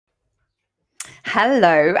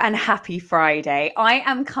Hello and happy Friday. I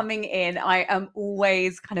am coming in. I am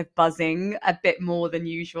always kind of buzzing a bit more than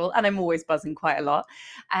usual, and I'm always buzzing quite a lot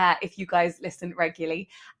if you guys listen regularly,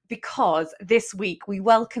 because this week we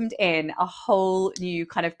welcomed in a whole new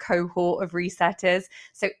kind of cohort of resetters.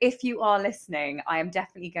 So if you are listening, I am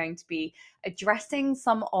definitely going to be addressing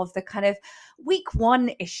some of the kind of week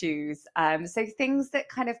one issues. So things that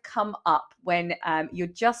kind of come up when you're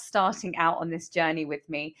just starting out on this journey with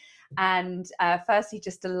me. And firstly,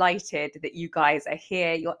 just delighted that you guys are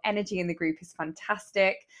here. Your energy in the group is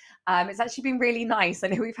fantastic. It's actually been really nice. I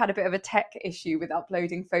know we've had a bit of a tech issue with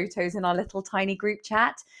uploading photos in our little tiny group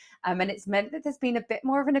chat. And it's meant that there's been a bit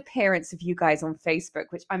more of an appearance of you guys on Facebook,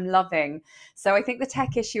 which I'm loving. So I think the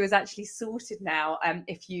tech issue is actually sorted now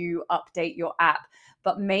if you update your app.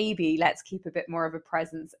 But maybe let's keep a bit more of a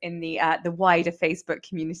presence in the wider Facebook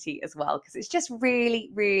community as well, because it's just really,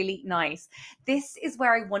 really nice. This is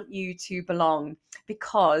where I want you to belong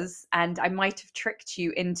because, and I might have tricked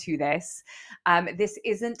you into this, this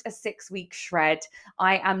isn't a 6-week shred.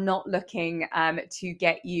 I am not looking to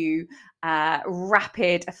get you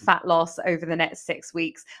rapid fat loss over the next 6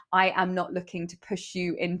 weeks. I am not looking to push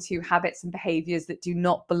you into habits and behaviors that do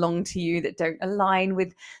not belong to you, that don't align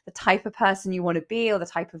with the type of person you want to be or the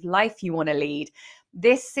type of life you want to lead.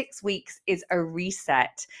 This 6 weeks is a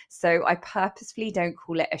reset. So I purposefully don't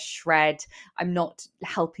call it a shred. I'm not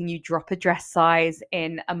helping you drop a dress size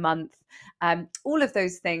in a month. All of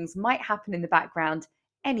those things might happen in the background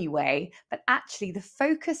anyway, but actually the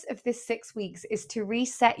focus of this 6 weeks is to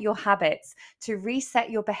reset your habits, to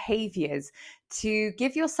reset your behaviors, to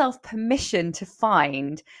give yourself permission to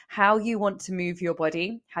find how you want to move your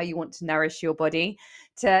body, how you want to nourish your body,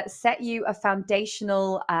 to set you a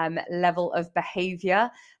foundational level of behavior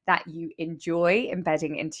that you enjoy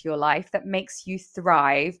embedding into your life, that makes you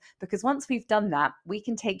thrive. Because once we've done that, we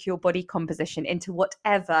can take your body composition into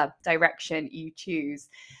whatever direction you choose.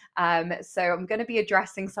 So I'm going to be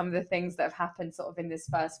addressing some of the things that have happened sort of in this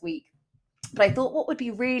first week. But I thought what would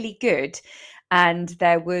be really good, and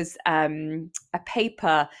there was a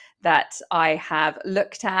paper that I have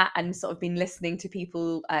looked at and sort of been listening to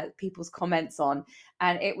people's comments on,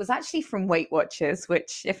 and it was actually from Weight Watchers.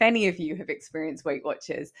 Which, if any of you have experienced Weight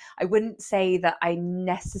Watchers, I wouldn't say that I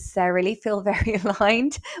necessarily feel very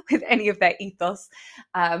aligned with any of their ethos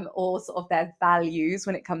or sort of their values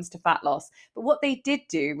when it comes to fat loss. But what they did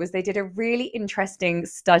do was they did a really interesting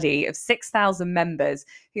study of 6,000 members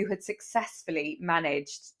who had successfully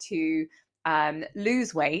managed to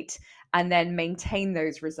lose weight and then maintain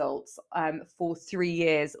those results for 3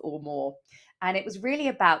 years or more. And it was really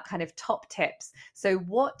about kind of top tips. So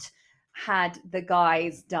what had the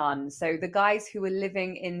guys done? So the guys who were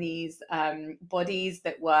living in these bodies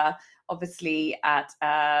that were obviously at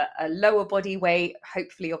a lower body weight,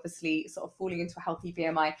 hopefully obviously sort of falling into a healthy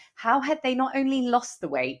BMI, how had they not only lost the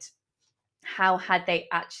weight, how had they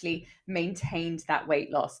actually maintained that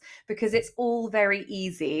weight loss? Because it's all very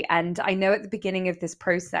easy. And I know at the beginning of this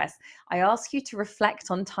process, I ask you to reflect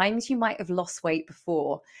on times you might have lost weight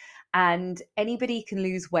before. And anybody can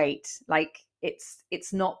lose weight. Like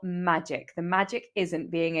it's not magic. The magic isn't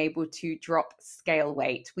being able to drop scale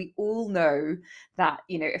weight. We all know that,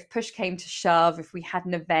 if push came to shove, if we had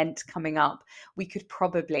an event coming up, we could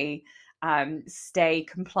probably stay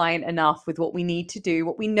compliant enough with what we need to do,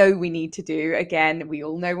 what we know we need to do. Again, we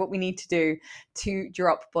all know what we need to do to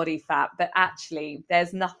drop body fat, but actually,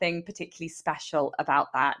 there's nothing particularly special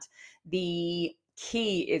about that. The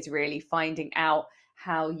key is really finding out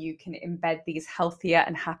how you can embed these healthier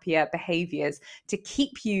and happier behaviors to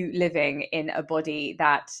keep you living in a body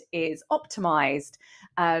that is optimized.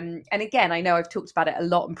 And again, I know I've talked about it a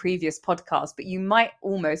lot in previous podcasts, but you might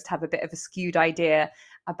almost have a bit of a skewed idea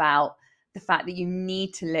about the fact that you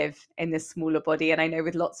need to live in this smaller body. And I know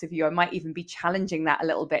with lots of you, I might even be challenging that a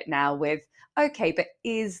little bit now with, okay, but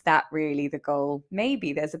is that really the goal?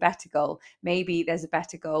 Maybe there's a better goal. Maybe there's a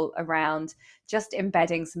better goal around just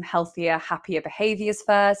embedding some healthier, happier behaviors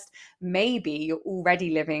first. Maybe you're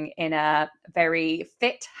already living in a very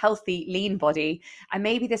fit, healthy, lean body. And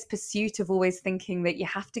maybe this pursuit of always thinking that you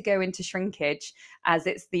have to go into shrinkage as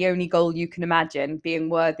it's the only goal you can imagine being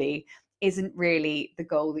worthy isn't really the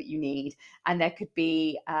goal that you need. And there could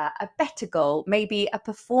be a better goal, maybe a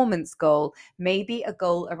performance goal, maybe a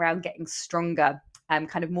goal around getting stronger,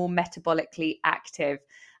 kind of more metabolically active,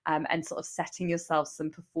 and sort of setting yourself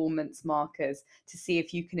some performance markers to see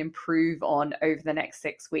if you can improve on over the next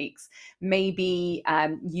 6 weeks. Maybe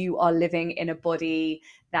you are living in a body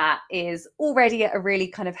that is already at a really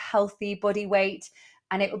kind of healthy body weight,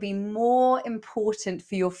 and it will be more important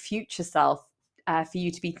for your future self for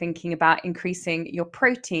you to be thinking about increasing your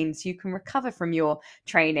protein so you can recover from your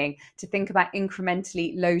training, to think about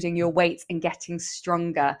incrementally loading your weights and getting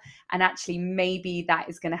stronger. And actually, maybe that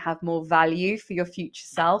is going to have more value for your future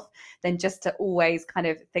self than just to always kind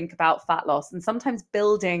of think about fat loss. And sometimes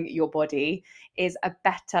building your body is a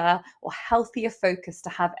better or healthier focus to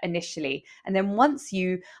have initially. And then once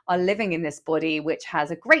you are living in this body, which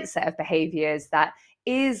has a great set of behaviors that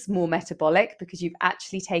is more metabolic because you've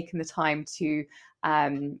actually taken the time to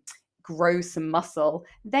grow some muscle,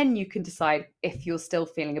 then you can decide if you're still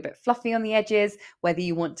feeling a bit fluffy on the edges, whether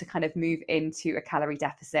you want to kind of move into a calorie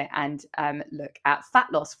deficit and look at fat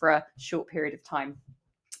loss for a short period of time.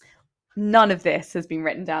 None of this has been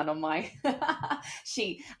written down on my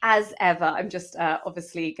sheet, as ever. I'm just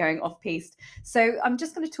obviously going off piste. So I'm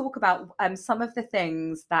just going to talk about some of the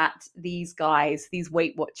things that these guys, these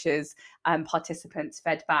Weight Watchers participants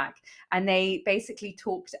fed back. And they basically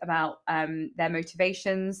talked about their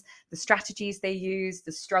motivations, the strategies they used,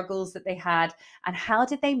 the struggles that they had, and how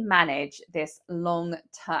did they manage this long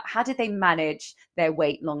term? How did they manage their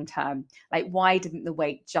weight long term? Like, why didn't the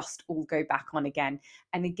weight just all go back on again?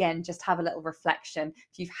 And again, just have a little reflection.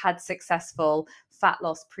 If you've had successful fat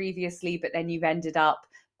loss previously, but then you've ended up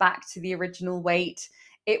back to the original weight,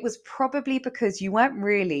 it was probably because you weren't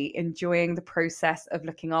really enjoying the process of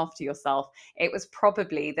looking after yourself. It was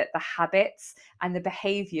probably that the habits and the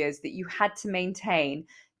behaviors that you had to maintain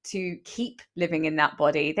to keep living in that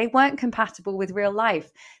body, they weren't compatible with real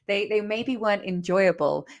life. They maybe weren't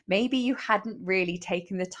enjoyable. Maybe you hadn't really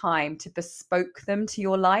taken the time to bespoke them to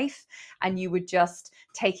your life, and you were just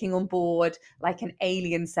taking on board like an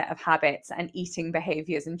alien set of habits and eating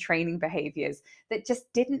behaviors and training behaviors that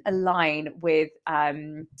just didn't align with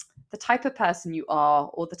the type of person you are,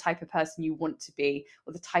 or the type of person you want to be,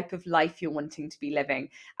 or the type of life you're wanting to be living.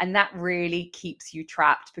 And that really keeps you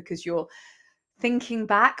trapped, because you're thinking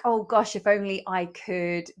back, oh gosh, if only I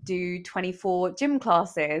could do 24 gym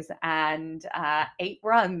classes and 8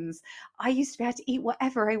 runs. I used to be able to eat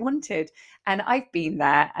whatever I wanted. And I've been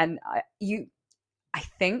there. And I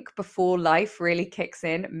think before life really kicks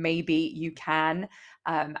in, maybe you can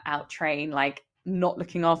out-train, like not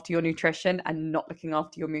looking after your nutrition and not looking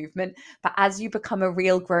after your movement. But as you become a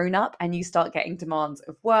real grown-up and you start getting demands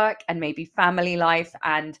of work and maybe family life,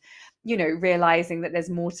 and realizing that there's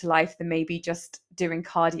more to life than maybe just doing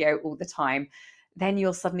cardio all the time, then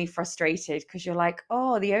you're suddenly frustrated because you're like,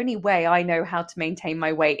 oh, the only way I know how to maintain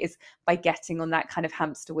my weight is by getting on that kind of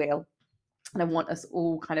hamster wheel. And I want us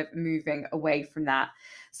all kind of moving away from that.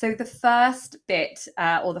 So the first bit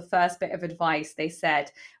of advice they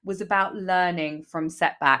said was about learning from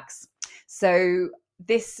setbacks. So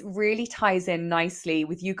this really ties in nicely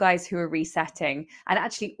with you guys who are resetting, and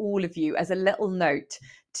actually all of you, as a little note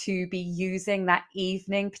to be using that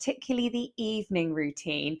evening, particularly the evening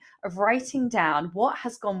routine of writing down what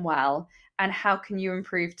has gone well and how can you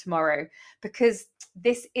improve tomorrow. Because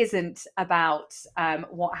this isn't about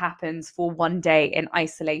what happens for one day in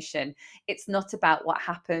isolation. It's not about what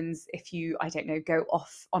happens if you, I don't know, go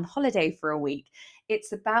off on holiday for a week.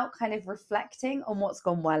 It's about kind of reflecting on what's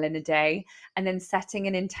gone well in a day, and then setting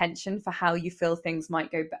an intention for how you feel things might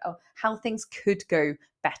go better, how things could go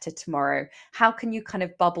better tomorrow. How can you kind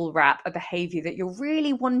of bubble wrap a behavior that you're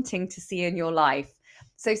really wanting to see in your life?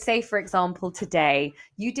 So say, for example, today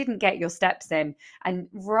you didn't get your steps in, and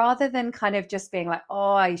rather than kind of just being like,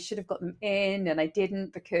 oh, I should have got them in and I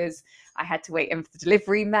didn't because I had to wait in for the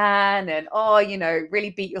delivery man, and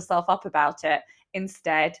really beat yourself up about it.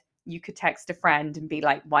 Instead, you could text a friend and be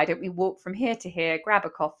like, why don't we walk from here to here, grab a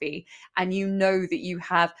coffee? And you know that you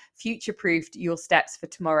have future-proofed your steps for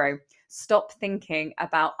tomorrow. Stop thinking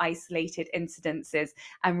about isolated incidences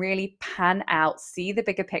and really pan out, see the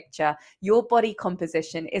bigger picture. Your body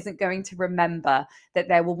composition isn't going to remember that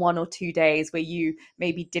there were 1 or 2 days where you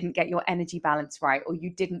maybe didn't get your energy balance right, or you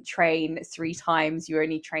didn't train 3 times, you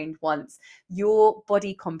only trained once. Your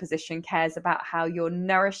body composition cares about how you're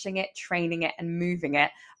nourishing it, training it, and moving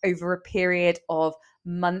it over a period of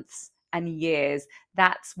months and years.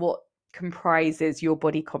 That's what comprises your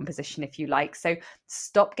body composition, if you like. So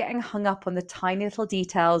stop getting hung up on the tiny little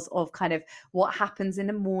details of kind of what happens in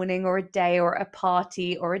a morning or a day or a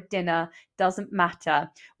party or a dinner. Doesn't matter.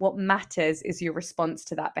 What matters is your response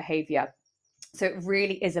to that behavior. So it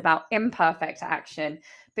really is about imperfect action,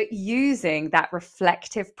 but using that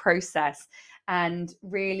reflective process and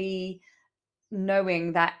really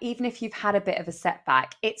knowing that even if you've had a bit of a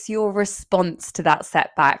setback, it's your response to that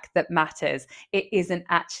setback that matters. It isn't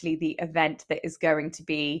actually the event that is going to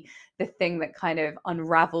be the thing that kind of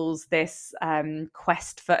unravels this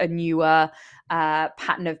quest for a newer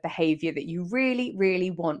pattern of behavior that you really, really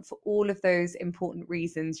want, for all of those important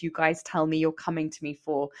reasons you guys tell me you're coming to me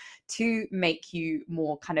for, to make you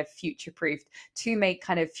more kind of future proofed, to make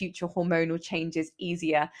kind of future hormonal changes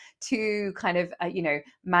easier, to kind of,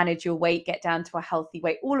 manage your weight, get down to a healthy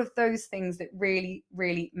weight. All of those things that really,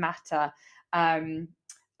 really matter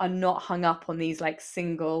are not hung up on these like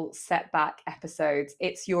single setback episodes.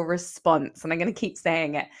 It's your response. And I'm going to keep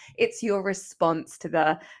saying it. It's your response to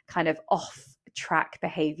the kind of off track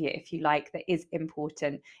behavior, if you like, that is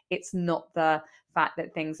important. It's not the fact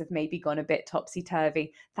that things have maybe gone a bit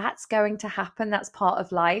topsy-turvy. That's going to happen. That's part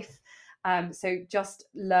of life. So just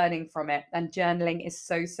learning from it, and journaling is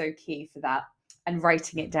so, so key for that. And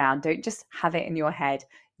writing it down. Don't just have it in your head.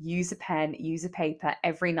 Use a pen, use a paper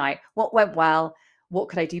every night. What went well? What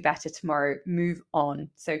could I do better tomorrow? Move on.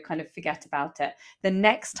 So kind of forget about it. The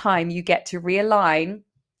next time you get to realign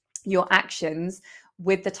your actions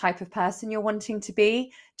with the type of person you're wanting to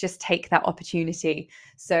be, just take that opportunity.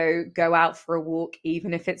 So go out for a walk,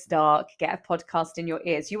 even if it's dark, get a podcast in your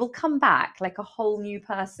ears. You will come back like a whole new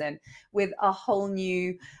person with a whole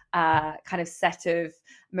new kind of set of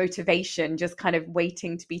motivation, just kind of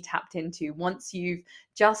waiting to be tapped into once you've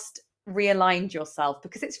just realigned yourself,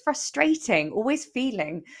 because it's frustrating always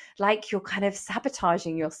feeling like you're kind of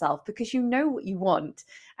sabotaging yourself because you know what you want,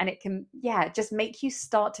 and it can just make you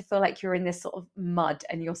start to feel like you're in this sort of mud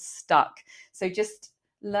and you're stuck. So just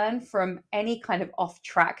learn from any kind of off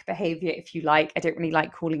track behavior, if you like. I don't really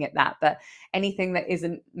like calling it that, but anything that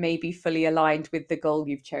isn't maybe fully aligned with the goal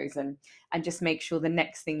you've chosen, and just make sure the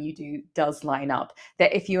next thing you do does line up.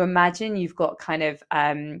 That if you imagine you've got kind of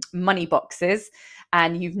money boxes,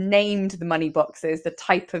 and you've named the money boxes the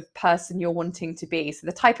type of person you're wanting to be. So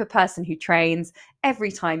the type of person who trains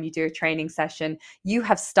every time you do a training session, you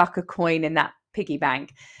have stuck a coin in that piggy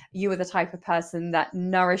bank. You are the type of person that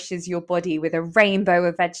nourishes your body with a rainbow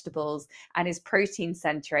of vegetables and is protein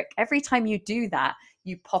centric. Every time you do that,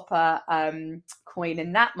 you pop a coin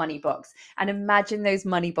in that money box, and imagine those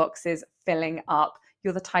money boxes filling up.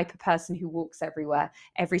 You're the type of person who walks everywhere.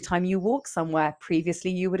 Every time you walk somewhere,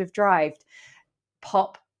 previously you would have driven,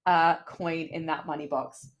 pop a coin in that money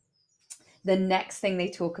box. The next thing they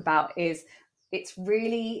talk about is, it's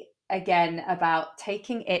really again about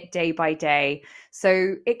taking it day by day.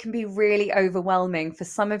 So it can be really overwhelming for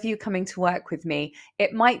some of you coming to work with me.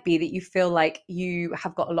 It might be that you feel like you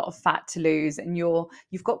have got a lot of fat to lose, and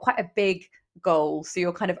you've got quite a big goal. So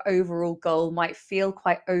your kind of overall goal might feel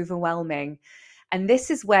quite overwhelming. And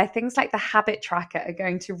this is where things like the habit tracker are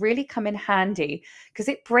going to really come in handy, because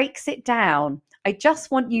it breaks it down. I just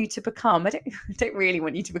want you to become, I don't really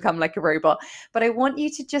want you to become like a robot, but I want you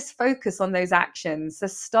to just focus on those actions. So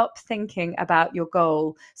stop thinking about your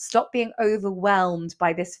goal. Stop being overwhelmed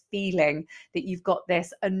by this feeling that you've got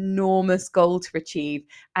this enormous goal to achieve,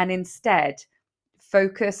 and instead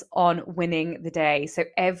focus on winning the day. So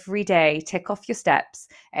every day, tick off your steps.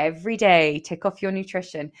 Every day, tick off your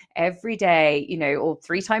nutrition. Every day, or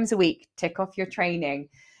 3 times a week, tick off your training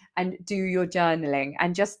and do your journaling,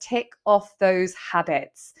 and just tick off those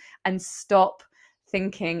habits and stop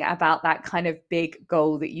thinking about that kind of big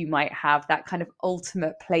goal that you might have, that kind of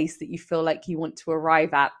ultimate place that you feel like you want to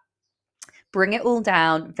arrive at. Bring it all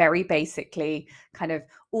down very basically, kind of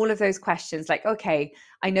all of those questions like, okay,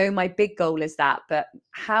 I know my big goal is that, but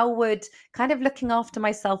how would kind of looking after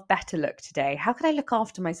myself better look today? How could I look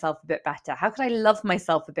after myself a bit better? How could I love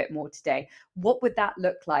myself a bit more today? What would that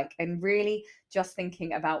look like? And really just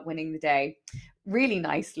thinking about winning the day. Really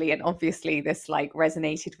nicely, and obviously this like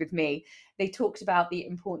resonated with me, they talked about the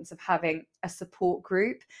importance of having a support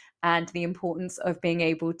group and the importance of being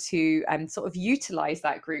able to sort of utilize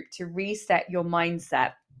that group to reset your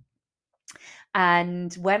mindset.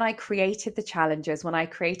 And when I created the challenges, when I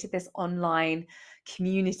created this online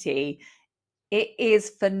community, it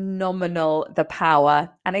is phenomenal, the power.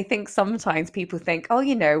 And I think sometimes people think, oh,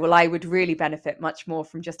 well, I would really benefit much more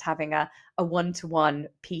from just having a one-to-one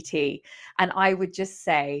PT. And I would just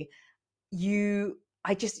say,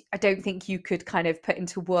 I don't think you could kind of put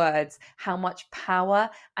into words how much power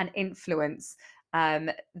and influence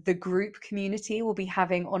the group community will be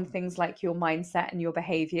having on things like your mindset and your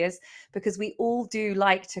behaviors, because we all do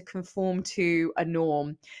like to conform to a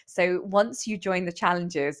norm. So once you join the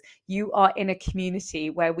challenges, you are in a community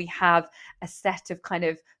where we have a set of kind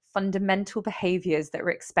of fundamental behaviors that are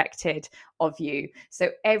expected of you. So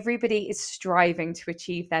everybody is striving to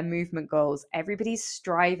achieve their movement goals. Everybody's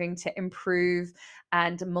striving to improve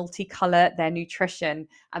and multicolor their nutrition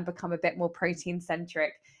and become a bit more protein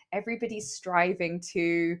centric. Everybody's striving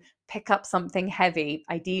to pick up something heavy,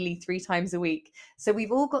 ideally 3 times a week. So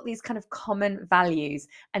we've all got these kind of common values,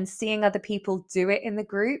 and seeing other people do it in the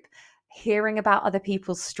group, hearing about other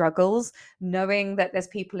people's struggles, knowing that there's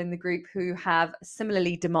people in the group who have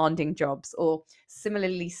similarly demanding jobs or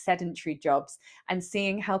similarly sedentary jobs, and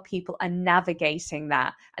seeing how people are navigating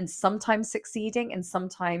that and sometimes succeeding and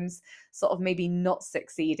sometimes sort of maybe not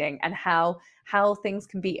succeeding, and how things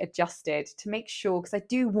can be adjusted to make sure, because I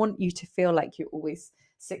do want you to feel like you're always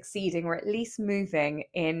succeeding, or at least moving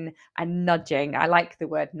in and nudging. I like the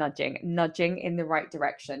word nudging in the right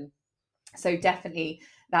direction. So definitely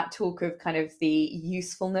that talk of kind of the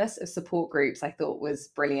usefulness of support groups I thought was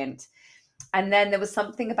brilliant. And then there was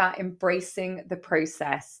something about embracing the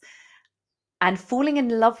process and falling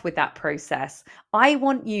in love with that process. I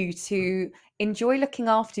want you to enjoy looking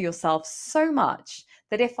after yourself so much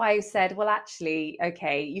that if I said, well, actually,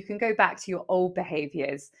 okay, you can go back to your old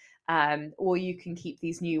behaviors, or you can keep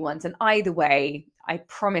these new ones. And either way, I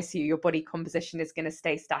promise you, your body composition is going to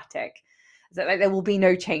stay static. So there will be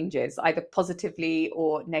no changes, either positively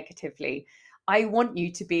or negatively. I want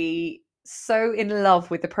you to be so in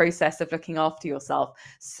love with the process of looking after yourself,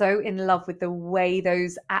 so in love with the way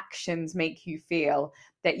those actions make you feel,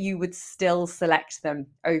 that you would still select them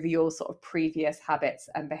over your sort of previous habits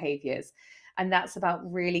and behaviors. And that's about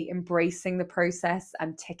really embracing the process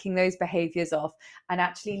and ticking those behaviors off and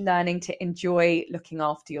actually learning to enjoy looking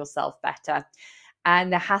after yourself better.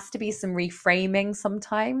 And there has to be some reframing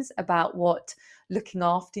sometimes about what looking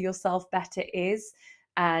after yourself better is,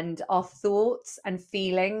 and our thoughts and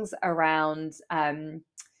feelings around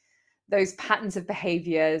those patterns of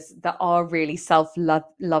behaviors that are really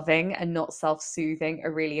self-loving and not self-soothing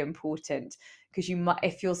are really important. Because you might,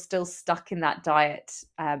 if you're still stuck in that diet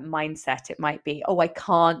mindset, it might be, oh, I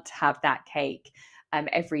can't have that cake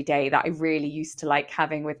every day that I really used to like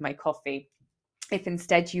having with my coffee. If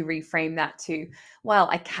instead you reframe that to, well,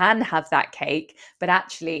 I can have that cake, but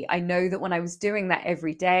actually I know that when I was doing that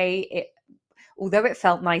every day, although it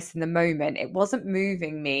felt nice in the moment, it wasn't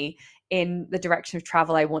moving me in the direction of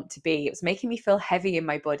travel I want to be. It was making me feel heavy in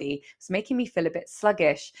my body. It was making me feel a bit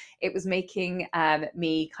sluggish. It was making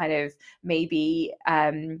me kind of maybe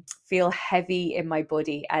feel heavy in my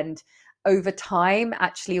body. And over time,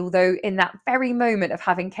 actually, although in that very moment of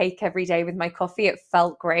having cake every day with my coffee, it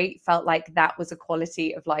felt great, felt like that was a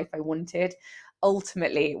quality of life I wanted,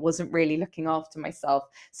 ultimately it wasn't really looking after myself.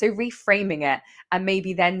 So reframing it, and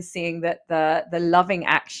maybe then seeing that the loving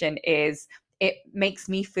action is, it makes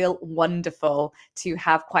me feel wonderful to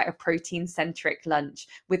have quite a protein centric lunch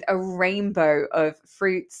with a rainbow of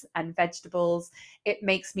fruits and vegetables. It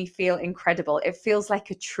makes me feel incredible. It feels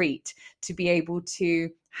like a treat to be able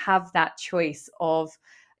to have that choice of,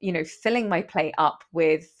 you know, filling my plate up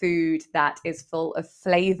with food that is full of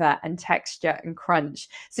flavor and texture and crunch.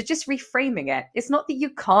 So just reframing it. It's not that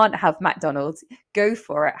you can't have McDonald's, go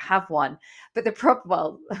for it, have one. But the problem,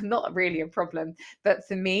 well, not really a problem, but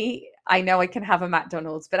for me, I know I can have a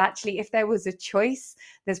McDonald's, but actually, if there was a choice,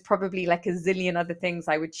 there's probably like a zillion other things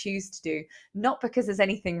I would choose to do. Not because there's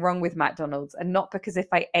anything wrong with McDonald's, and not because if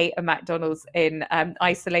I ate a McDonald's in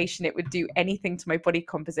isolation, it would do anything to my body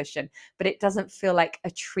composition, but it doesn't feel like a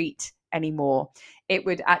treat anymore. It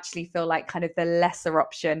would actually feel like kind of the lesser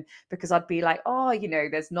option, because I'd be like, oh, you know,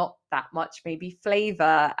 there's not that much maybe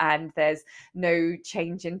flavor, and there's no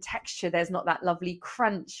change in texture, there's not that lovely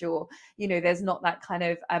crunch, or, you know, there's not that kind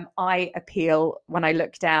of eye appeal when I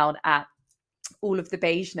look down at all of the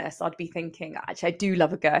beigeness. I'd be thinking, actually, I do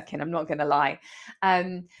love a gherkin, I'm not going to lie.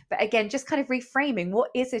 But again, just kind of reframing,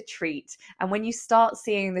 what is a treat? And when you start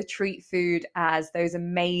seeing the treat food as those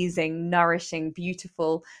amazing, nourishing,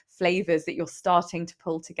 beautiful flavors that you're starting to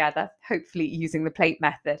pull together, hopefully using the plate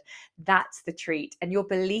method, that's the treat. And your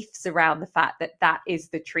beliefs around the fact that that is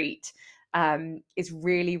the treat is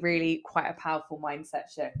really, really quite a powerful mindset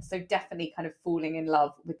shift. So definitely kind of falling in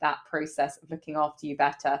love with that process of looking after you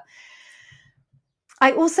better.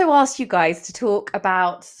 I also asked you guys to talk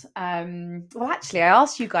about, well, actually, I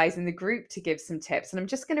asked you guys in the group to give some tips, and I'm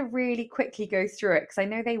just going to really quickly go through it because I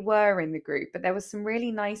know they were in the group, but there were some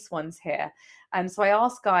really nice ones here. So I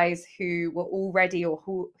asked guys who were already, or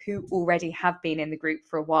who already have been in the group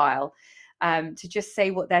for a while, to just say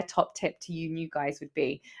what their top tip to you new guys would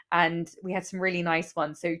be. And we had some really nice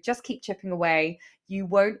ones. So just keep chipping away. You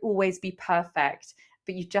won't always be perfect,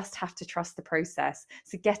 but you just have to trust the process.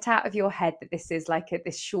 So get out of your head that this is like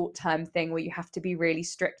this short-term thing where you have to be really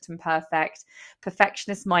strict and perfect.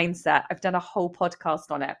 Perfectionist mindset, I've done a whole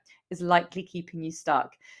podcast on it, is likely keeping you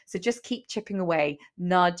stuck. So just keep chipping away,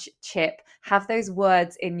 nudge, chip, have those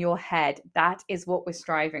words in your head. That is what we're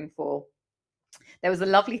striving for. There was a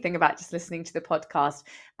lovely thing about just listening to the podcast,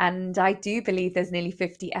 and I do believe there's nearly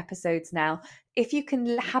 50 episodes now. If you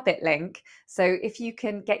can habit link, so if you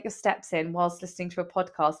can get your steps in whilst listening to a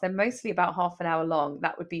podcast, they're mostly about half an hour long.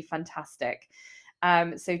 That would be fantastic.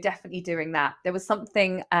 So definitely doing that. There was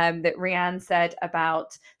something that Rianne said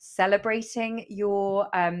about celebrating your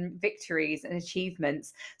victories and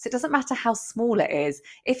achievements. So it doesn't matter how small it is.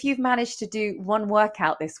 If you've managed to do one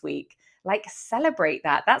workout this week, like celebrate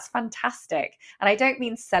that. That's fantastic. And I don't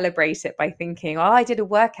mean celebrate it by thinking, oh, I did a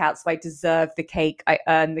workout, so I deserve the cake. I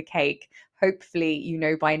earned the cake. Hopefully, you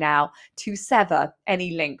know by now to sever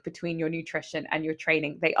any link between your nutrition and your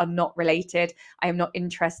training. They are not related. I am not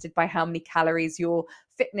interested by how many calories your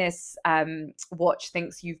fitness watch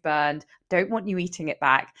thinks you've burned. Don't want you eating it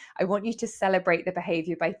back. I want you to celebrate the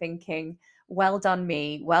behavior by thinking, well done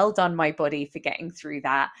me, well done my body for getting through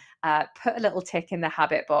that. Put a little tick in the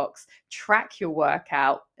habit box, track your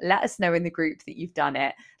workout, let us know in the group that you've done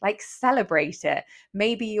it, like celebrate it.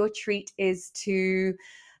 Maybe your treat is to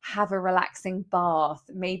have a relaxing bath.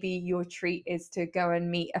 Maybe your treat is to go and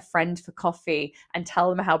meet a friend for coffee and tell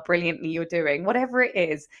them how brilliantly you're doing, whatever it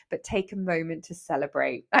is, but take a moment to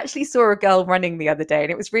celebrate. I actually saw a girl running the other day and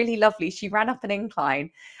it was really lovely. She ran up an incline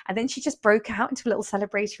and then she just broke out into a little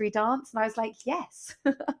celebratory dance. And I was like, yes.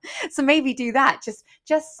 So maybe do that.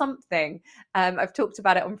 Just something. I've talked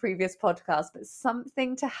about it on previous podcasts, but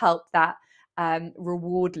something to help that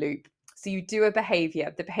reward loop. So you do a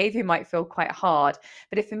behavior, the behavior might feel quite hard,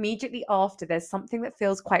 but if immediately after there's something that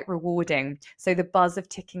feels quite rewarding, so the buzz of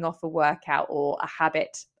ticking off a workout or a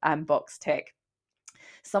habit box tick,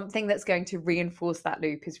 something that's going to reinforce that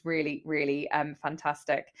loop is really, really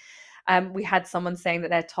fantastic. We had someone saying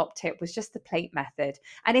that their top tip was just the plate method.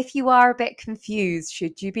 And if you are a bit confused,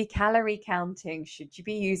 should you be calorie counting? Should you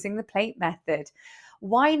be using the plate method?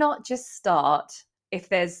 Why not just start? If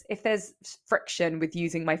there's friction with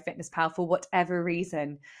using MyFitnessPal for whatever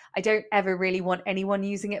reason, I don't ever really want anyone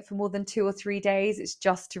using it for more than 2 or 3 days. It's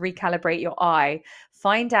just to recalibrate your eye.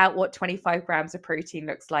 Find out what 25 grams of protein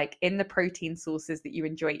looks like in the protein sources that you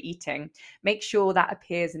enjoy eating. Make sure that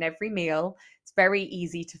appears in every meal. It's very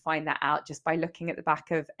easy to find that out just by looking at the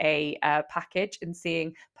back of a package and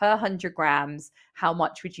seeing per 100 grams, how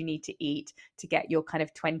much would you need to eat to get your kind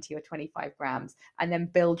of 20 or 25 grams, and then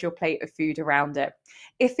build your plate of food around it.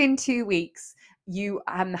 If in 2 weeks you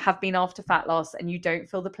have been after fat loss and you don't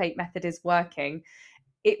feel the plate method is working,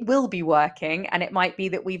 it will be working. And it might be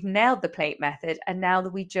that we've nailed the plate method. And now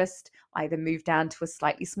that we just either move down to a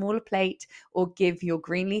slightly smaller plate or give your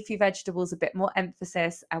green leafy vegetables a bit more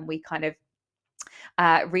emphasis, and we kind of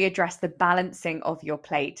readdress the balancing of your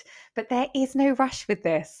plate. But there is no rush with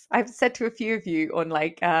this. I've said to a few of you on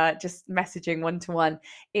just messaging one-to-one,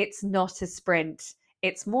 it's not a sprint.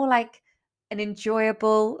 It's more like an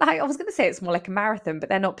enjoyable, I was going to say it's more like a marathon, but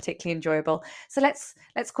they're not particularly enjoyable. So let's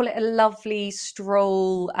call it a lovely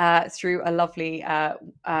stroll through a lovely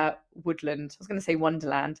woodland. I was going to say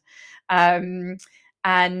wonderland.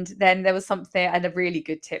 And then there was something, and a really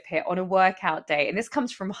good tip here on a workout day. And this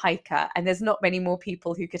comes from Hiker. And there's not many more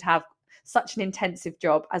people who could have such an intensive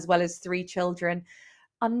job, as well as 3 children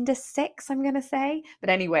under 6, I'm going to say. But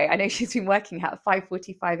anyway, I know she's been working out at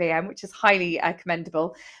 5:45 a.m., which is highly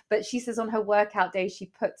commendable. But she says on her workout day, she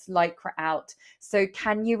puts Lycra out. So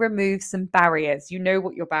can you remove some barriers? You know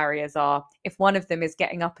what your barriers are. If one of them is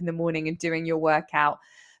getting up in the morning and doing your workout,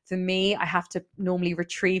 for me, I have to normally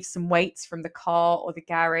retrieve some weights from the car or the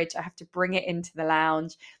garage. I have to bring it into the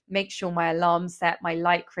lounge, make sure my alarm's set, my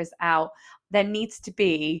Lycra's out. There needs to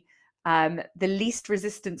be the least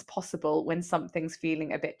resistance possible when something's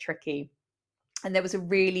feeling a bit tricky. And there was a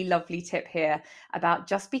really lovely tip here about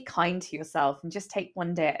just be kind to yourself and just take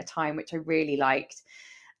one day at a time, which I really liked.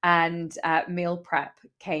 And meal prep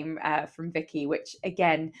came from Vicky, which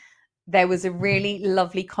again, there was a really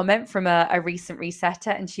lovely comment from a recent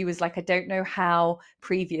resetter, and she was like, I don't know how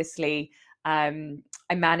previously I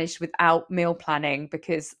managed without meal planning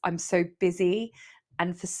because I'm so busy.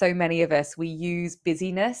 And for so many of us, we use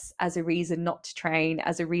busyness as a reason not to train,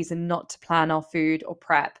 as a reason not to plan our food or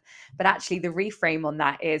prep. But actually, the reframe on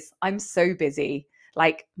that is I'm so busy.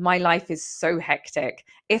 Like my life is so hectic.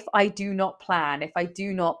 If I do not plan, if I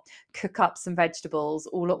do not cook up some vegetables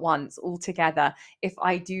all at once, all together, if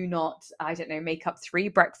I do not, I don't know, make up 3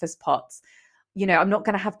 breakfast pots, I'm not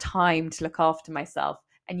going to have time to look after myself.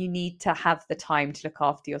 and you need to have the time to look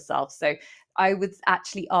after yourself. So I would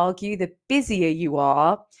actually argue the busier you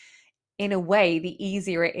are, in a way, the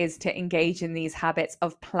easier it is to engage in these habits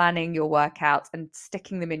of planning your workouts and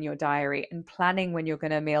sticking them in your diary and planning when you're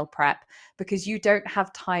going to meal prep, because you don't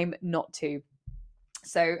have time not to.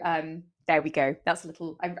 So there we go. That's a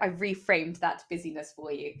little, I reframed that busyness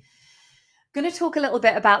for you. Going to talk a little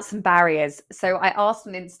bit about some barriers. So I asked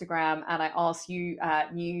on Instagram and I asked you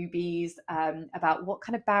newbies about what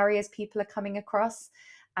kind of barriers people are coming across.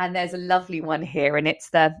 And there's a lovely one here, and it's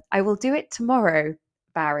the "I will do it tomorrow"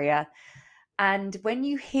 barrier. And when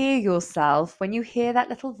you hear yourself, when you hear that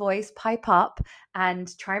little voice pipe up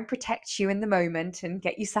and try and protect you in the moment and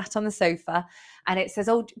get you sat on the sofa, and it says,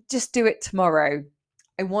 "Oh, just do it tomorrow,"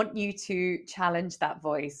 I want you to challenge that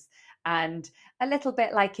voice. And a little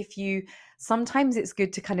bit like, if you, sometimes it's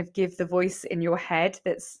good to kind of give the voice in your head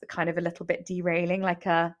that's kind of a little bit derailing, like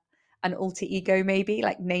an alter ego, maybe,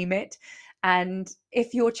 like name it. And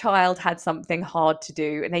if your child had something hard to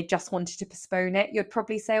do and they just wanted to postpone it, you'd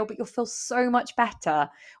probably say, "Oh, but you'll feel so much better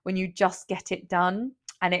when you just get it done."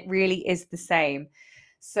 And it really is the same.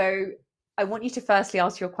 So I want you to firstly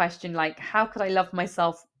ask your question, like, how could I love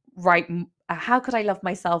myself how could I love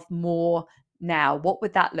myself more now? What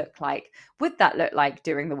would that look like? Would that look like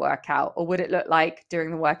during the workout, or would it look like during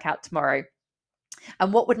the workout tomorrow?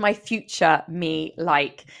 And what would my future me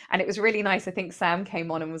like? And it was really nice. I think Sam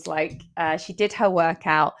came on and was like, she did her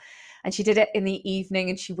workout and she did it in the evening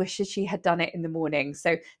and she wishes she had done it in the morning.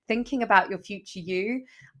 So thinking about your future you,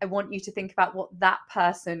 I want you to think about what that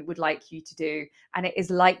person would like you to do. And it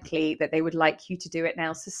is likely that they would like you to do it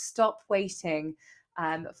now. So stop waiting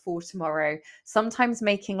for tomorrow. Sometimes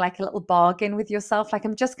making like a little bargain with yourself, like,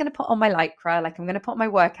 I'm just going to put on my lycra, like I'm going to put on my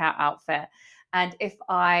workout outfit. And if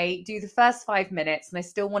I do the first 5 minutes and I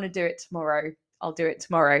still want to do it tomorrow, I'll do it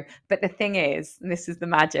tomorrow. But the thing is, and this is the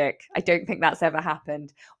magic, I don't think that's ever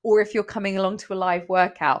happened. Or if you're coming along to a live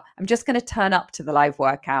workout, I'm just going to turn up to the live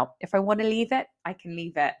workout. If I want to leave it, I can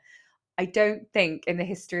leave it. I don't think in the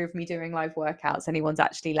history of me doing live workouts, anyone's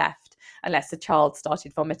actually left, unless a child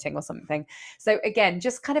started vomiting or something. So again,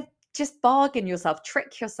 just bargain yourself,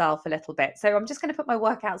 trick yourself a little bit. So I'm just going to put my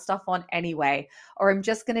workout stuff on anyway, or I'm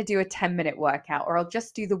just going to do a 10-minute workout, or I'll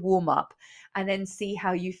just do the warm up and then see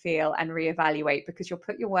how you feel and reevaluate, because you'll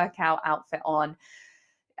put your workout outfit on.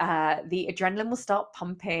 The adrenaline will start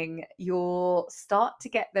pumping. You'll start to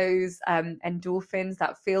get those endorphins,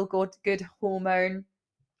 that feel good hormone.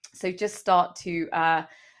 So just start to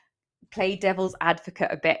play devil's advocate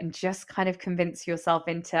a bit and just kind of convince yourself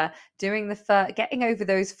into doing getting over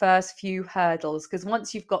those first few hurdles. Because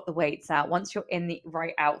once you've got the weights out, once you're in the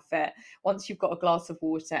right outfit, once you've got a glass of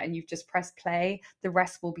water and you've just pressed play, the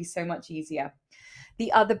rest will be so much easier.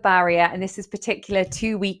 The other barrier, and this is particular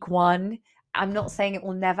to week one, I'm not saying it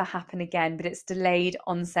will never happen again, but it's delayed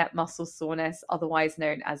onset muscle soreness, otherwise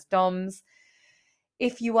known as DOMS.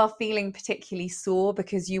 If you are feeling particularly sore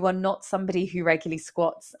because you are not somebody who regularly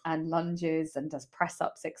squats and lunges and does press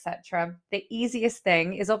ups, etc., the easiest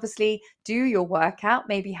thing is obviously do your workout,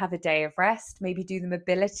 maybe have a day of rest, maybe do the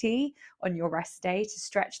mobility on your rest day to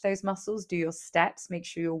stretch those muscles, do your steps, make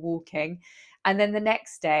sure you're walking. And then the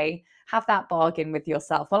next day, have that bargain with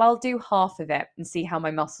yourself. Well, I'll do half of it and see how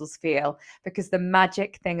my muscles feel, because the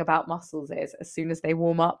magic thing about muscles is as soon as they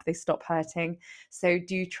warm up, they stop hurting. So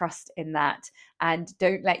do trust in that. And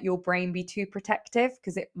don't let your brain be too protective,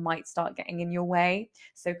 because it might start getting in your way.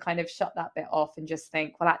 So kind of shut that bit off and just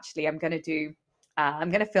think, well, actually, I'm going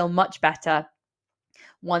to feel much better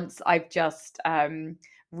once I've just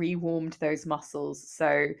rewarmed those muscles.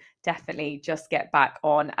 So definitely just get back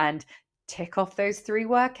on and tick off those 3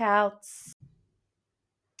 workouts.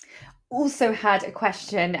 Also had a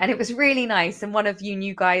question, and it was really nice. And one of you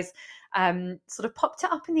new guys sort of popped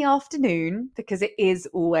it up in the afternoon, because it is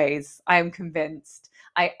always, I am convinced,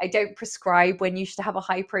 I don't prescribe when you should have a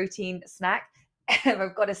high protein snack.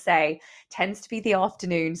 I've got to say, tends to be the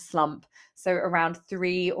afternoon slump. So around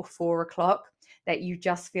 3 or 4 o'clock, that you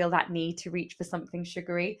just feel that need to reach for something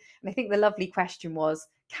sugary. And I think the lovely question was,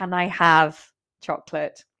 can I have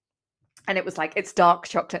chocolate? And it was like, it's dark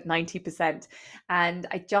chocolate, 90%. And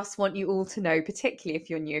I just want you all to know, particularly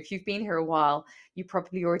if you're new, if you've been here a while, you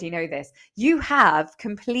probably already know this. You have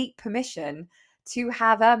complete permission to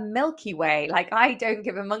have a Milky Way. Like, I don't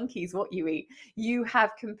give a monkey's what you eat. You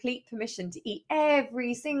have complete permission to eat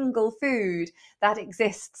every single food that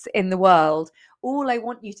exists in the world. All I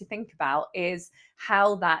want you to think about is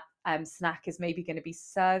how that snack is maybe going to be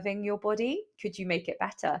serving your body. Could you make it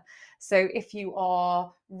better? So if you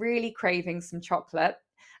are really craving some chocolate,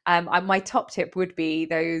 my top tip would be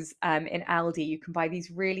those in Aldi. You can buy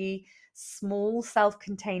these really small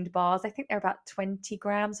self-contained bars. I think they're about 20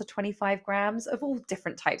 grams or 25 grams of all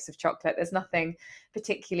different types of chocolate. There's nothing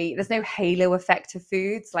particularly, there's no halo effect of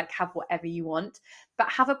foods, like have whatever you want, but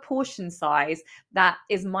have a portion size that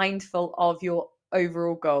is mindful of your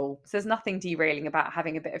overall goal. So there's nothing derailing about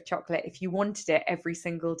having a bit of chocolate. If you wanted it every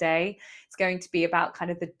single day, it's going to be about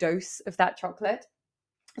kind of the dose of that chocolate.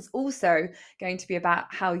 It's also going to be about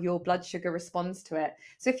how your blood sugar responds to it.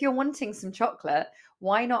 So if you're wanting some chocolate,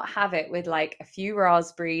 why not have it with like a few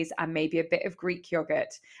raspberries and maybe a bit of Greek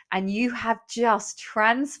yogurt? And you have just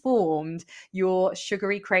transformed your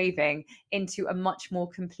sugary craving into a much more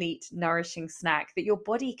complete, nourishing snack that your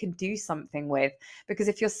body can do something with. Because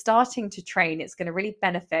if you're starting to train, it's going to really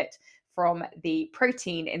benefit from the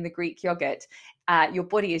protein in the Greek yogurt. Your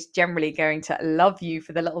body is generally going to love you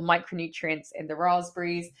for the little micronutrients in the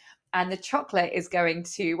raspberries. And the chocolate is going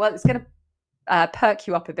to, well, it's going to perk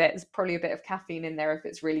you up a bit. There's probably a bit of caffeine in there if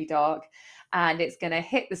it's really dark. And it's going to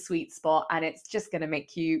hit the sweet spot and it's just going to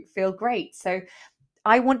make you feel great. So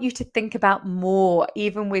I want you to think about more,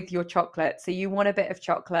 even with your chocolate. So you want a bit of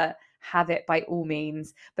chocolate, have it by all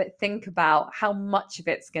means, but think about how much of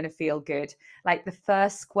it's going to feel good. Like the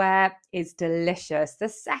first square is delicious. The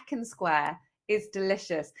second square is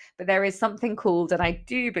delicious, but there is something called, and I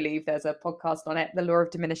do believe there's a podcast on it, the law of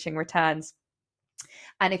diminishing returns.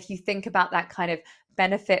 And if you think about that kind of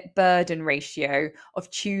benefit burden ratio of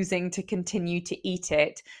choosing to continue to eat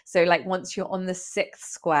it, so like once you're on the sixth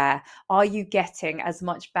square, are you getting as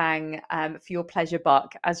much bang for your pleasure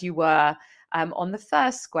buck as you were on the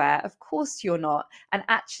first square? Of course you're not. And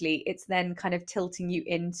actually, it's then kind of tilting you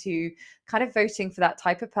into kind of voting for that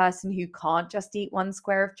type of person who can't just eat one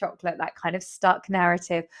square of chocolate, that kind of stuck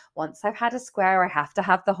narrative. Once I've had a square, I have to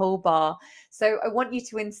have the whole bar. So I want you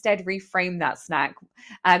to instead reframe that snack.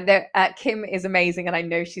 Kim is amazing, and I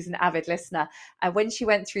know she's an avid listener. When she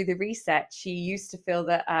went through the reset, she used to feel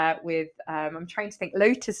that with, I'm trying to think,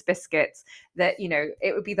 Lotus biscuits, that, you know,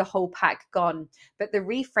 it would be the whole pack gone. But the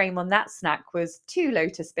reframe on that snack was 2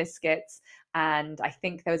 Lotus biscuits. And I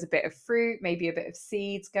think there was a bit of fruit, maybe a bit of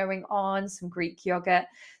seeds going on, some Greek yogurt.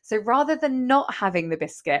 So rather than not having the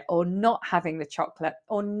biscuit or not having the chocolate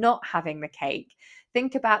or not having the cake,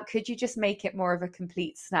 think about, could you just make it more of a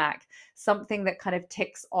complete snack? Something that kind of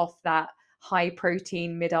ticks off that high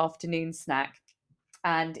protein mid-afternoon snack.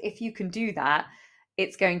 And if you can do that,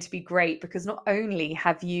 it's going to be great, because not only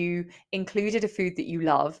have you included a food that you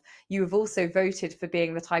love, you have also voted for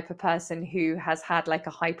being the type of person who has had like a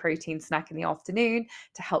high protein snack in the afternoon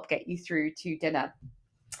to help get you through to dinner.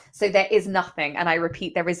 So there is nothing, and I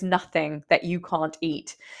repeat, there is nothing that you can't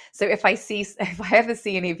eat. So if I ever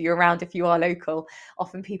see any of you around, if you are local,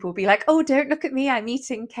 often people will be like, "Oh, don't look at me, I'm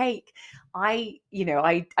eating cake." I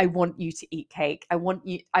want you to eat cake. I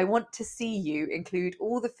want to see you include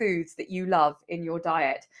all the foods that you love in your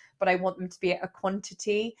diet, but I want them to be at a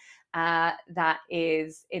quantity that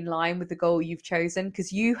is in line with the goal you've chosen,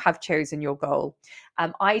 because you have chosen your goal.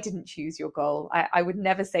 I didn't choose your goal. I would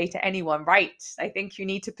never say to anyone, right, I think you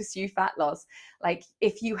need to pursue fat loss. Like,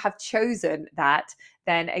 if you have chosen that,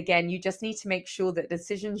 then again, you just need to make sure that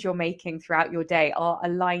decisions you're making throughout your day are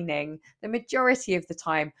aligning the majority of the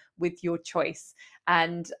time with your choice.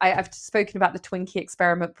 And I've spoken about the Twinkie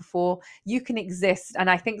experiment before. You can exist, and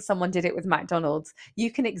I think someone did it with McDonald's.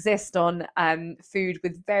 You can exist on food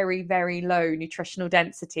with very, very low nutritional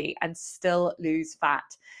density and still lose fat.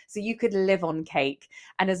 So you could live on cake,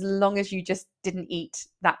 and as long as you just didn't eat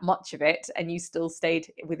that much of it and you still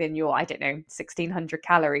stayed within your, I don't know, 1600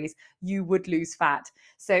 calories, you would lose fat.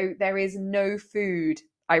 So there is no food,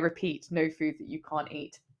 I repeat, no food that you can't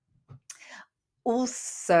eat.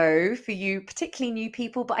 Also, for you, particularly new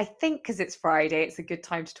people, but I think because it's Friday, it's a good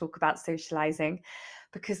time to talk about socializing,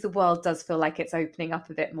 because the world does feel like it's opening up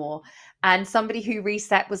a bit more. And somebody who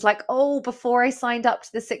reset was like, "Oh, before I signed up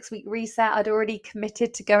to the 6-week reset, I'd already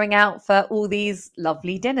committed to going out for all these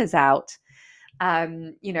lovely dinners out.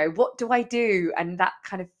 What do I do?" And that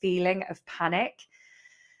kind of feeling of panic.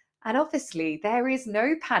 And obviously, there is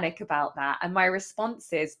no panic about that. And my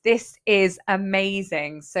response is, this is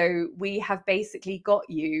amazing. So we have basically got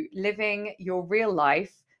you living your real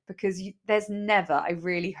life, because there's never, I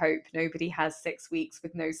really hope nobody has 6 weeks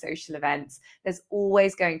with no social events. There's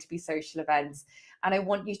always going to be social events. And I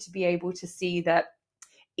want you to be able to see that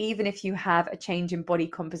even if you have a change in body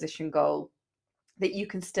composition goal, that you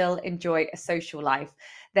can still enjoy a social life.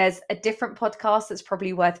 There's a different podcast that's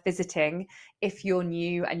probably worth visiting if you're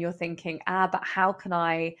new and you're thinking, but how can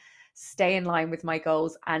I stay in line with my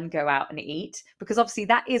goals and go out and eat? Because obviously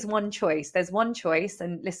that is one choice. There's one choice,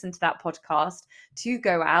 and listen to that podcast, to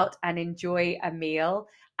go out and enjoy a meal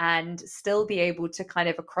and still be able to kind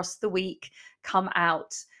of across the week come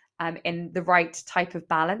out in the right type of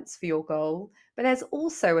balance for your goal. But there's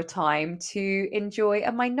also a time to enjoy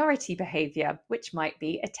a minority behavior, which might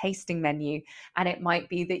be a tasting menu. And it might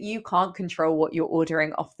be that you can't control what you're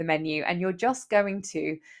ordering off the menu, and you're just going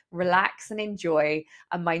to relax and enjoy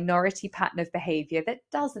a minority pattern of behavior that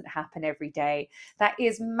doesn't happen every day, that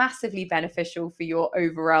is massively beneficial for your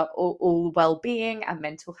overall all well-being and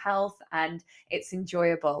mental health, and it's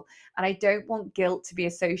enjoyable. And I don't want guilt to be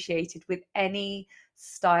associated with any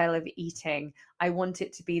style of eating. I want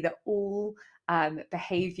it to be that all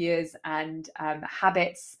behaviors and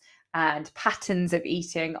habits and patterns of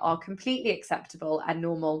eating are completely acceptable and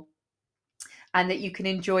normal, and that you can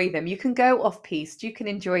enjoy them. You can go off piste, you can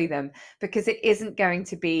enjoy them, because it isn't going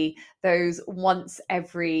to be those once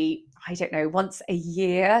every, I don't know, once a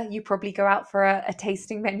year, you probably go out for a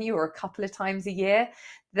tasting menu, or a couple of times a year,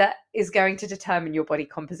 that is going to determine your body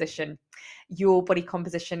composition. Your body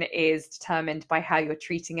composition is determined by how you're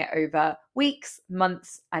treating it over weeks,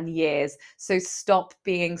 months, and years. So stop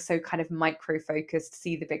being so kind of micro focused,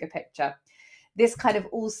 see the bigger picture. This kind of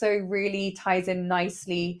also really ties in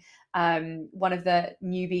nicely. One of the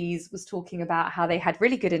newbies was talking about how they had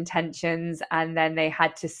really good intentions, and then they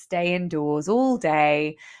had to stay indoors all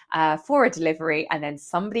day for a delivery, and then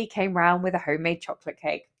somebody came round with a homemade chocolate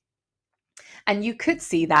cake. And you could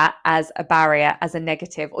see that as a barrier, as a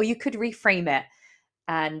negative, or you could reframe it.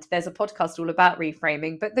 And there's a podcast all about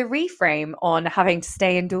reframing, but the reframe on having to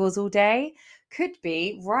stay indoors all day could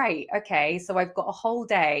be, right, okay, so I've got a whole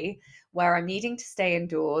day where I'm needing to stay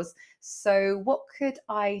indoors. So what could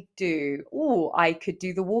I do? Oh, I could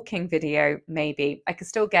do the walking video, maybe. I could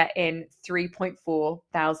still get in 3.4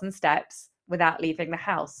 thousand steps without leaving the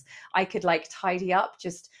house. I could like tidy up,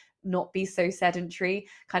 just not be so sedentary,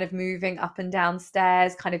 kind of moving up and down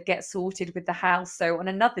stairs, kind of get sorted with the house. So on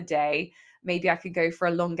another day, maybe I could go for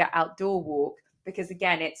a longer outdoor walk, because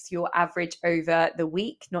again, it's your average over the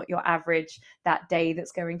week, not your average that day,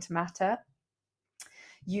 that's going to matter.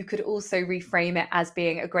 You could also reframe it as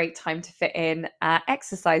being a great time to fit in an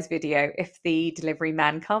exercise video. If the delivery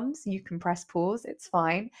man comes, you can press pause, it's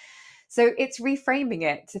fine. So it's reframing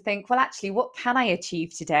it to think, well, actually, what can I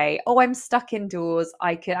achieve today? Oh, I'm stuck indoors.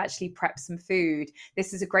 I could actually prep some food.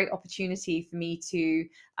 This is a great opportunity for me to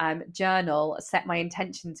journal, set my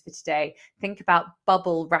intentions for today, think about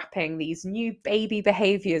bubble wrapping these new baby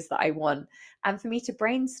behaviors that I want, and for me to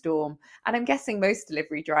brainstorm. And I'm guessing most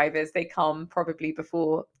delivery drivers, they come probably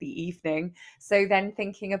before the evening. So then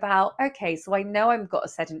thinking about, okay, so I know I've got a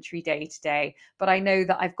sedentary day today, but I know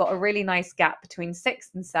that I've got a really nice gap between 6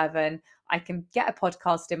 and 7. I can get a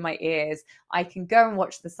podcast in my ears. I can go and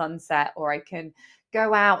watch the sunset, or I can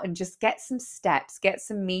go out and just get some steps, get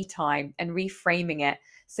some me time, and reframing it.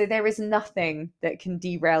 So there is nothing that can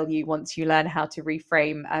derail you once you learn how to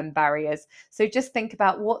reframe barriers. So just think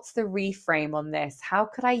about, what's the reframe on this? How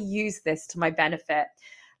could I use this to my benefit?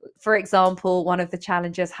 For example, one of the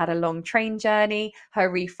challengers had a long train journey. Her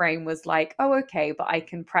reframe was like, oh, okay, but I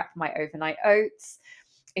can prep my overnight oats.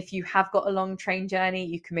 If you have got a long train journey,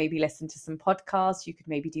 you can maybe listen to some podcasts, you could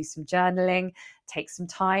maybe do some journaling, take some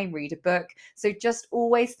time, read a book. So just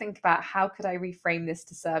always think about, how could I reframe this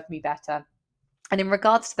to serve me better? And in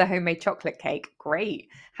regards to the homemade chocolate cake, great.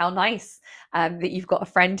 How nice that you've got a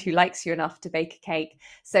friend who likes you enough to bake a cake.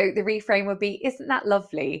 So the reframe would be, isn't that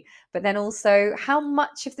lovely? But then also, how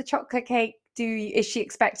much of the chocolate cake is she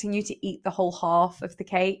expecting you to eat the whole half of the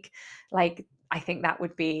cake? Like, I think that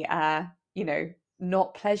would be,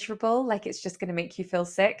 not pleasurable. Like, it's just going to make you feel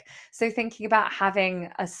sick. So thinking about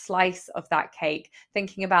having a slice of that cake,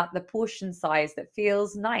 thinking about the portion size that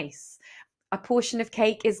feels nice. A portion of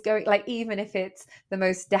cake is going, like, even if it's the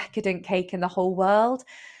most decadent cake in the whole world,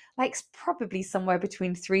 like, it's probably somewhere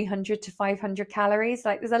between 300 to 500 calories.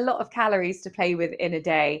 Like, there's a lot of calories to play with in a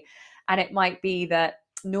day. And it might be that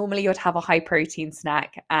normally you'd have a high protein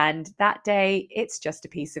snack, and that day it's just a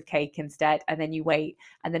piece of cake instead. And then you wait,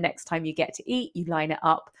 and the next time you get to eat, you line it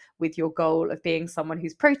up with your goal of being someone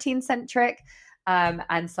who's protein centric,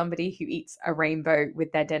 and somebody who eats a rainbow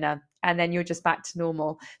with their dinner. And then you're just back to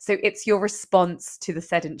normal. So it's your response to the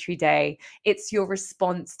sedentary day. It's your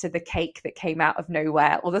response to the cake that came out of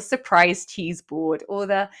nowhere, or the surprise cheese board, or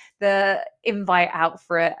the invite out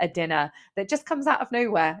for a dinner that just comes out of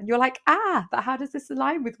nowhere. And you're like, but how does this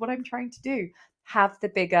align with what I'm trying to do? Have the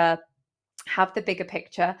bigger have the bigger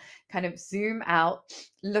picture, kind of zoom out,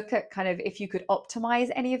 look at kind of if you could optimize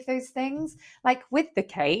any of those things. Like with the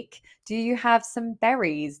cake, do you have some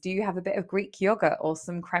berries? Do you have a bit of Greek yogurt or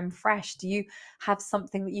some creme fraiche? Do you have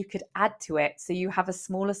something that you could add to it so you have a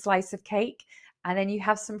smaller slice of cake and then you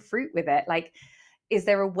have some fruit with it? Like, is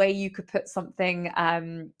there a way you could put something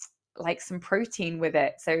like some protein with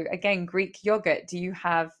it? So again, Greek yogurt, do you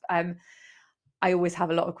have I always have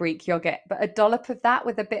a lot of Greek yogurt, but a dollop of that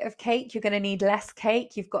with a bit of cake, you're going to need less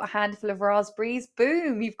cake. You've got a handful of raspberries,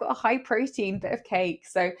 boom, you've got a high protein bit of cake.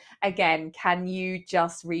 So, again, can you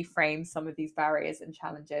just reframe some of these barriers and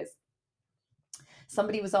challenges?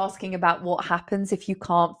 Somebody was asking about what happens if you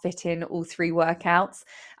can't fit in all three workouts.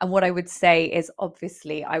 And what I would say is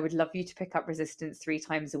obviously, I would love you to pick up resistance 3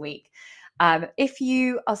 times a week. If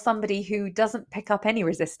you are somebody who doesn't pick up any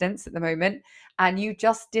resistance at the moment and you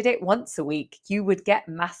just did it once a week, you would get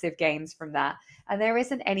massive gains from that. And there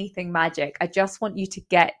isn't anything magic. I just want you to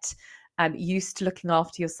get used to looking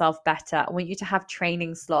after yourself better. I want you to have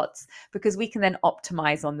training slots because we can then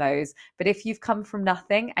optimize on those. But if you've come from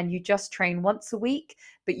nothing and you just train once a week,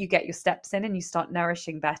 but you get your steps in and you start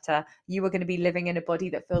nourishing better, you are going to be living in a body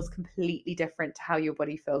that feels completely different to how your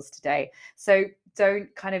body feels today. So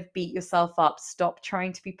don't kind of beat yourself up. Stop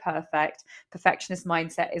trying to be perfect. Perfectionist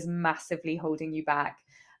mindset is massively holding you back.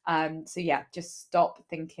 So yeah, just stop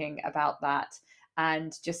thinking about that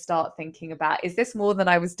and just start thinking about, is this more than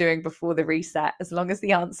I was doing before the reset? As long as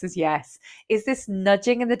the answer is yes. Is this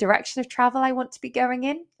nudging in the direction of travel I want to be going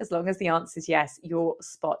in? As long as the answer is yes, you're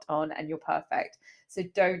spot on and you're perfect. So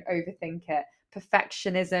don't overthink it.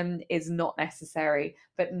 Perfectionism is not necessary,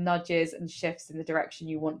 but nudges and shifts in the direction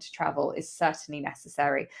you want to travel is certainly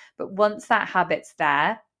necessary. But once that habit's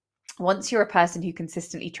there, once you're a person who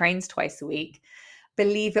consistently trains twice a week,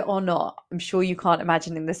 believe it or not, I'm sure you can't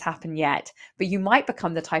imagine this happen yet, but you might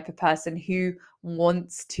become the type of person who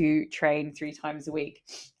wants to train 3 times a week.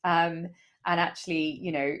 And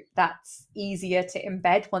actually, that's easier to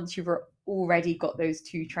embed once you've already got those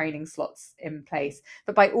 2 training slots in place.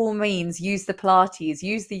 But by all means, use the Pilates,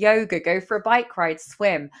 use the yoga, go for a bike ride,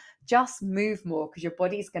 swim, just move more because your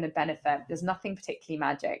body's going to benefit. There's nothing particularly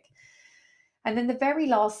magic. And then the very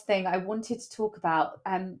last thing I wanted to talk about,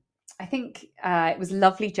 I think it was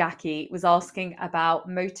Lovely Jackie was asking about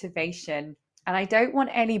motivation. And I don't want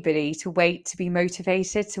anybody to wait to be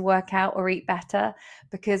motivated to work out or eat better,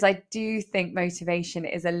 because I do think motivation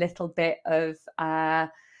is a little bit of a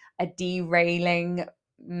derailing,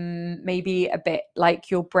 maybe a bit like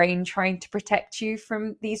your brain trying to protect you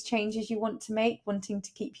from these changes you want to make, wanting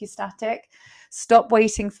to keep you static. Stop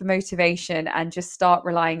waiting for motivation and just start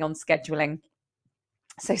relying on scheduling.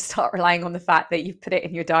 So start relying on the fact that you've put it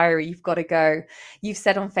in your diary, you've got to go. You've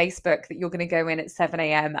said on Facebook that you're going to go in at 7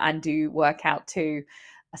 a.m. and do workout too.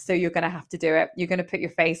 So you're going to have to do it. You're going to put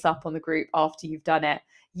your face up on the group after you've done it.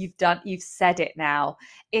 You've said it now.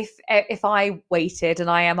 If I waited, and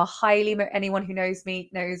I am anyone who knows me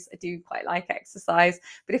knows I do quite like exercise,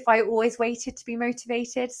 but if I always waited to be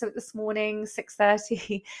motivated, so this morning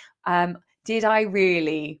 6:30, did I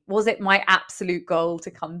really? Was it my absolute goal to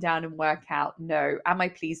come down and work out? No. Am I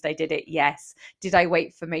pleased I did it? Yes. Did I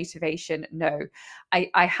wait for motivation? No.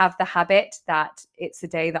 I have the habit that it's a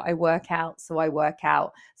day that I work out, so I work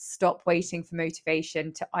out. Stop waiting for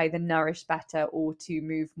motivation to either nourish better or to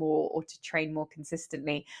move more or to train more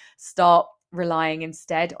consistently. Start relying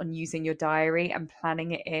instead on using your diary and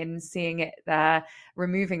planning it in, seeing it there,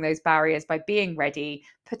 removing those barriers by being ready,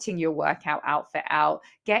 putting your workout outfit out,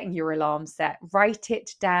 getting your alarm set, write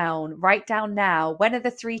it down, write down now. When are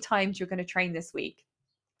the 3 times you're going to train this week?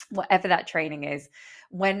 Whatever that training is,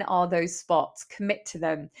 when are those spots? Commit to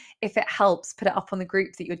them. If it helps, put it up on the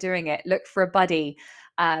group that you're doing it. Look for a buddy.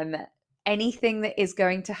 Anything that is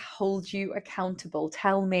going to hold you accountable.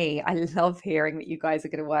 Tell me. I love hearing that you guys are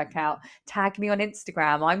going to work out. Tag me on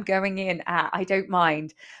Instagram. I'm going in at, I don't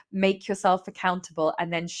mind. Make yourself accountable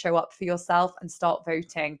and then show up for yourself and start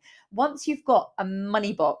voting. Once you've got a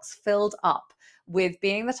money box filled up with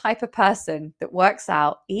being the type of person that works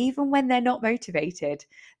out even when they're not motivated,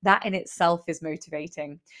 that in itself is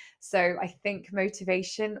motivating. So I think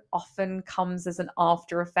motivation often comes as an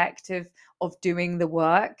after effect of doing the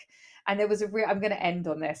work. And there was I'm going to end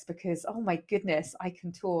on this because, oh my goodness, I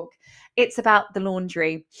can talk. It's about the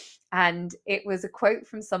laundry. And it was a quote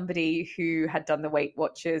from somebody who had done the Weight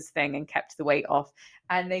Watchers thing and kept the weight off.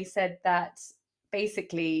 And they said that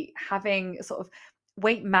basically having sort of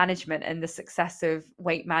weight management and the success of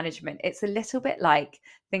weight management, it's a little bit like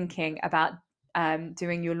thinking about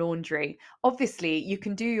doing your laundry. Obviously, you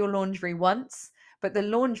can do your laundry once, but the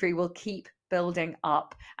laundry will keep building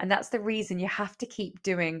up. And that's the reason you have to keep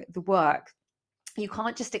doing the work. You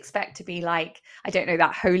can't just expect to be like, I don't know,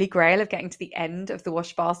 that holy grail of getting to the end of the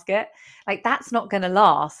wash basket. Like, that's not going to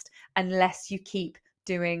last unless you keep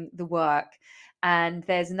doing the work. And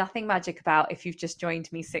there's nothing magic about, if you've just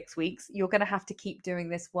joined me 6 weeks, you're going to have to keep doing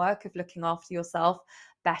this work of looking after yourself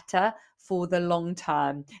better for the long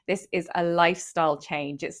term. This is a lifestyle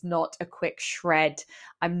change. It's not a quick shred.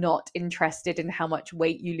 I'm not interested in how much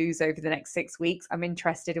weight you lose over the next 6 weeks. I'm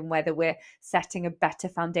interested in whether we're setting a better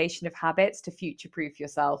foundation of habits to future proof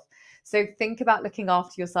yourself. So think about looking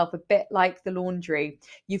after yourself a bit like the laundry.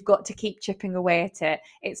 You've got to keep chipping away at it.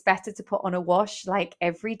 It's better to put on a wash like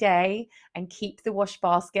every day and keep the wash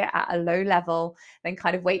basket at a low level, then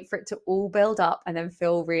kind of wait for it to all build up and then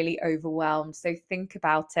feel really overwhelmed. So think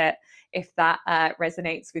about it if that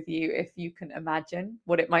resonates with you, if you can imagine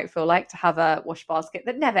what it might feel like to have a wash basket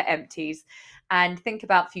that never empties, and think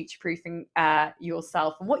about future proofing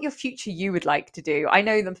yourself and what your future you would like to do. I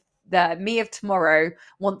know the me of tomorrow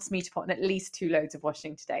wants me to put on at least 2 loads of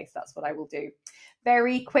washing today. So that's what I will do.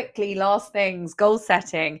 Very quickly, last things, goal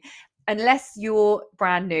setting. Unless you're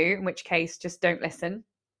brand new, in which case just don't listen.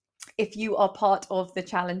 If you are part of the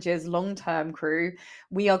Challenges long-term crew,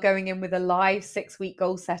 we are going in with a live 6-week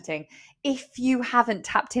goal setting. If you haven't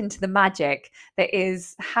tapped into the magic that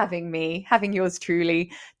is having yours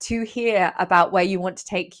truly, to hear about where you want to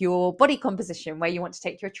take your body composition, where you want to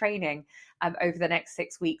take your training over the next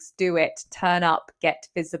 6 weeks, do it. Turn up, get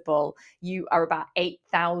visible. You are about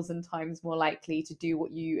 8,000 times more likely to do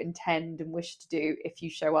what you intend and wish to do if you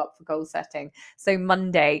show up for goal setting. So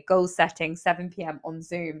Monday, goal setting, 7 p.m. on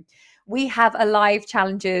Zoom. We have a live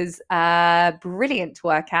Challenges brilliant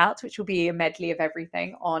workout, which will be a medley of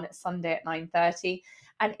everything, on Sunday at 9:30.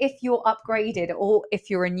 And if you're upgraded or if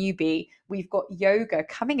you're a newbie, we've got yoga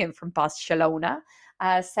coming in from Barcelona,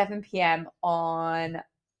 7 p.m. on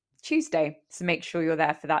Tuesday. So make sure you're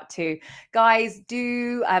there for that too. Guys,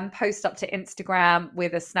 do post up to Instagram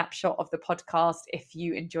with a snapshot of the podcast if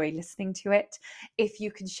you enjoy listening to it. If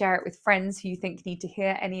you can share it with friends who you think need to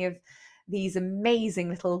hear any of these amazing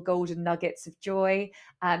little golden nuggets of joy.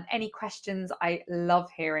 Any questions, I love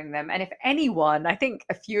hearing them. And if anyone, I think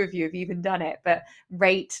a few of you have even done it, but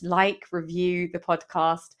rate, like, review the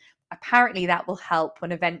podcast. Apparently that will help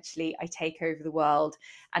when eventually I take over the world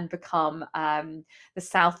and become the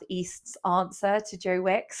Southeast's answer to Joe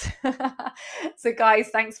Wicks. So guys,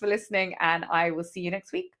 thanks for listening and I will see you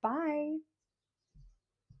next week. Bye.